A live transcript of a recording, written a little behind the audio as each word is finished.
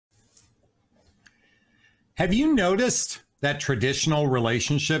Have you noticed that traditional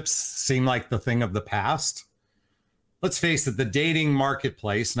relationships seem like the thing of the past? Let's face it, the dating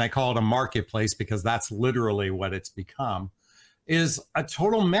marketplace, and I call it a marketplace because that's literally what it's become, is a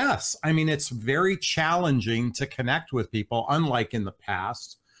total mess. I mean, it's very challenging to connect with people, unlike in the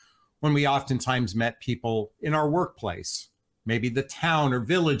past when we oftentimes met people in our workplace, maybe the town or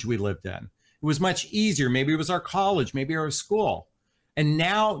village we lived in. It was much easier. Maybe it was our college, maybe our school. And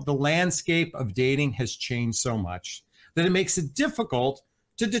now the landscape of dating has changed so much that it makes it difficult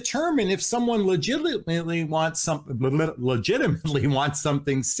to determine if someone legitimately wants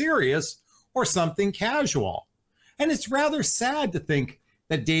something serious or something casual. And it's rather sad to think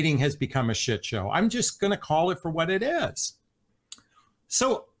that dating has become a shit show. I'm just going to call it for what it is.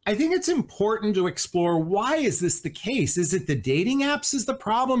 So I think it's important to explore, why is this the case? Is it the dating apps is the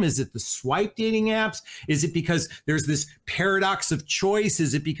problem? Is it the swipe dating apps? Is it because there's this paradox of choice?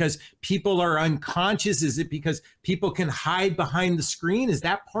 Is it because people are unconscious? Is it because people can hide behind the screen? Is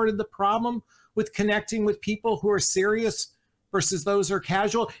that part of the problem with connecting with people who are serious versus those who are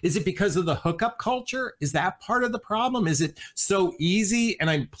casual? Is it because of the hookup culture? Is that part of the problem? Is it so easy?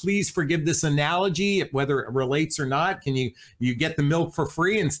 And please forgive this analogy, whether it relates or not. Can you get the milk for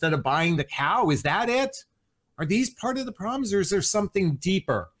free instead of buying the cow? Is that it? Are these part of the problems, or is there something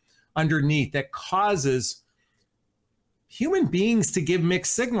deeper underneath that causes human beings to give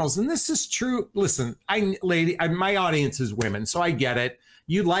mixed signals? And this is true. Listen, my audience is women, so I get it.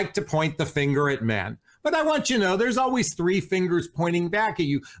 You like to point the finger at men. But I want you to know there's always three fingers pointing back at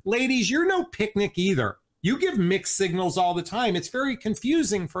you. Ladies, you're no picnic either. You give mixed signals all the time. It's very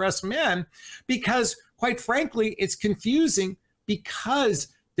confusing for us men because, quite frankly, it's confusing because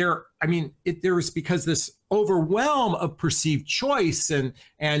because this overwhelm of perceived choice and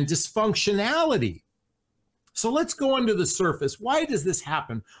dysfunctionality. So let's go under the surface. Why does this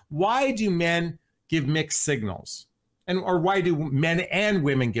happen? Why do men give mixed signals? Or why do men and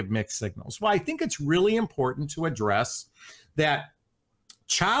women give mixed signals? Well, I think it's really important to address that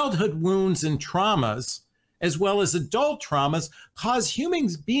childhood wounds and traumas, as well as adult traumas, cause human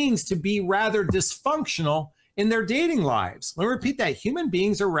beings to be rather dysfunctional in their dating lives. Let me repeat that. Human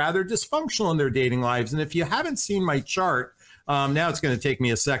beings are rather dysfunctional in their dating lives. And if you haven't seen my chart, now it's going to take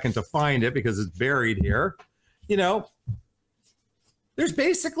me a second to find it because it's buried here. There's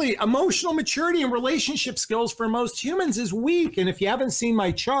basically emotional maturity and relationship skills for most humans is weak. And if you haven't seen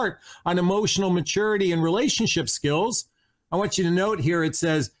my chart on emotional maturity and relationship skills, I want you to note here, it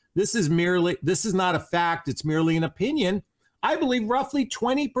says, this is not a fact, it's merely an opinion. I believe roughly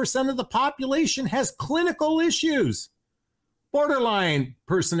 20% of the population has clinical issues. Borderline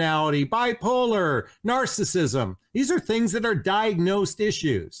personality, bipolar, narcissism. These are things that are diagnosed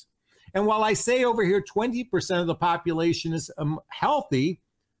issues. And while I say over here 20% of the population is healthy,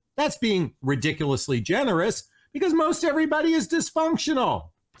 that's being ridiculously generous because most everybody is dysfunctional.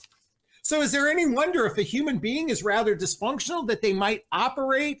 So is there any wonder if a human being is rather dysfunctional that they might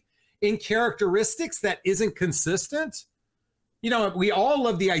operate in characteristics that isn't consistent? We all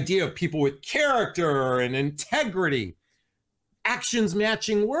love the idea of people with character and integrity, actions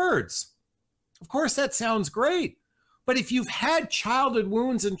matching words. Of course, that sounds great. But if you've had childhood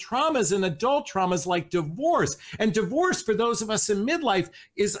wounds and traumas and adult traumas like divorce, and divorce for those of us in midlife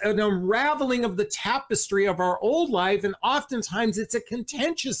is an unraveling of the tapestry of our old life, and oftentimes it's a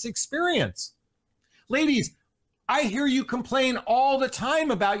contentious experience. Ladies, I hear you complain all the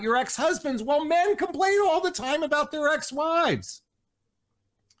time about your ex-husbands. Well, men complain all the time about their ex-wives.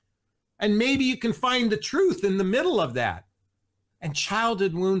 And maybe you can find the truth in the middle of that. And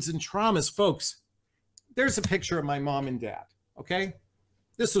childhood wounds and traumas, folks, there's a picture of my mom and dad, okay?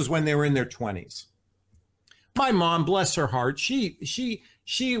 This was when they were in their 20s. My mom, bless her heart, she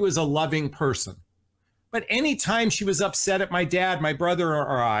was a loving person. But anytime she was upset at my dad, my brother,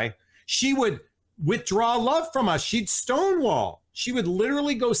 or I, she would withdraw love from us. She'd stonewall. She would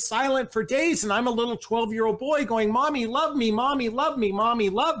literally go silent for days. And I'm a little 12-year-old boy going, Mommy, love me, Mommy, love me, Mommy,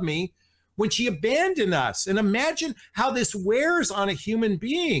 love me, when she abandoned us. And imagine how this wears on a human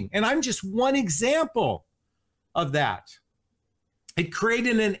being. And I'm just one example of that. It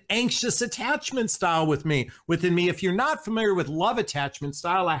created an anxious attachment style within me. If you're not familiar with love attachment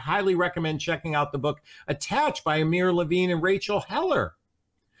style, I highly recommend checking out the book Attached by Amir Levine and Rachel Heller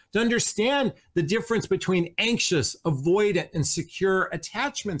to understand the difference between anxious, avoidant, and secure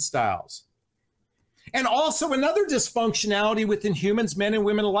attachment styles. And also another dysfunctionality within humans, men and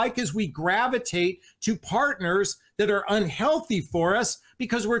women alike, is we gravitate to partners that are unhealthy for us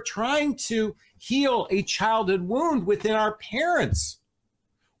because we're trying to heal a childhood wound within our parents.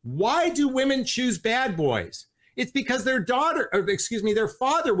 Why do women choose bad boys? It's because their their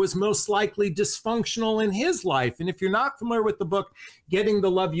father was most likely dysfunctional in his life. And if you're not familiar with the book, Getting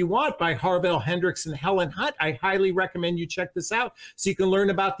the Love You Want by Harville Hendricks and Helen Hunt, I highly recommend you check this out so you can learn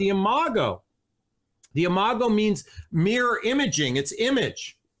about the imago. The imago means mirror imaging. It's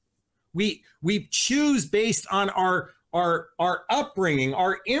image. We choose based on our upbringing,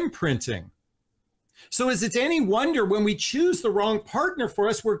 our imprinting. So is it any wonder when we choose the wrong partner for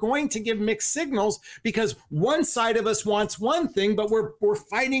us, we're going to give mixed signals because one side of us wants one thing, but we're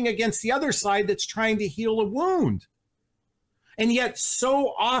fighting against the other side that's trying to heal a wound. And yet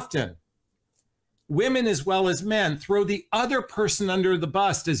so often, women as well as men throw the other person under the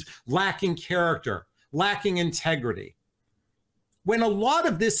bus as lacking character, lacking integrity. When a lot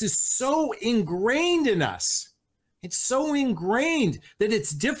of this is so ingrained in us, it's so ingrained that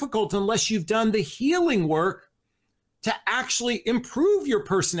it's difficult unless you've done the healing work to actually improve your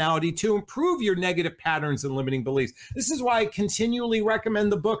personality, to improve your negative patterns and limiting beliefs. This is why I continually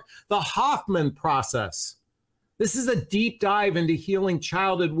recommend the book, The Hoffman Process. This is a deep dive into healing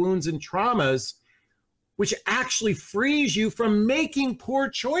childhood wounds and traumas, which actually frees you from making poor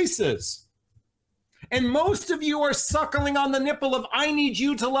choices. And most of you are suckling on the nipple of, I need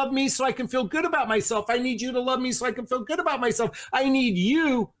you to love me so I can feel good about myself. I need you to love me so I can feel good about myself. I need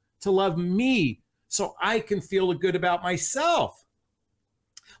you to love me so I can feel good about myself.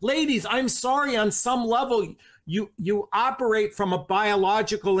 Ladies, I'm sorry, on some level, you operate from a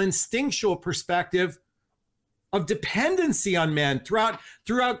biological, instinctual perspective of dependency on men.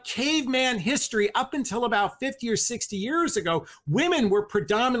 Throughout caveman history, up until about 50 or 60 years ago, women were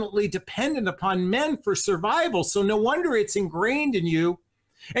predominantly dependent upon men for survival. So no wonder it's ingrained in you.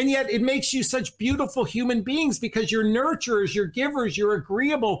 And yet it makes you such beautiful human beings because your nurturers, your givers, your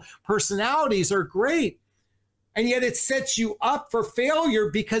agreeable personalities are great. And yet it sets you up for failure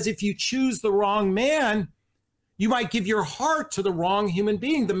because if you choose the wrong man, you might give your heart to the wrong human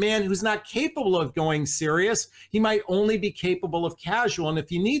being, the man who's not capable of going serious. He might only be capable of casual. And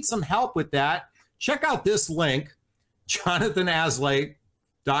if you need some help with that, check out this link,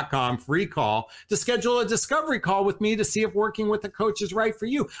 JonathonAslay.com, free call, to schedule a discovery call with me to see if working with a coach is right for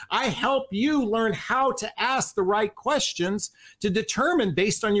you. I help you learn how to ask the right questions to determine,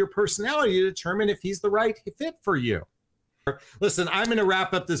 based on your personality, to determine if he's the right fit for you. Listen, I'm going to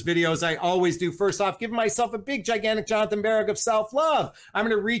wrap up this video as I always do. First off, giving myself a big, gigantic Jonathan Barrick of self-love. I'm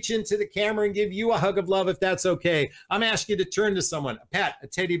going to reach into the camera and give you a hug of love if that's okay. I'm asking you to turn to someone, a pet, a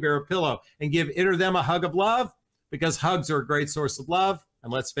teddy bear, a pillow, and give it or them a hug of love because hugs are a great source of love.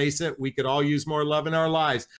 And let's face it, we could all use more love in our lives.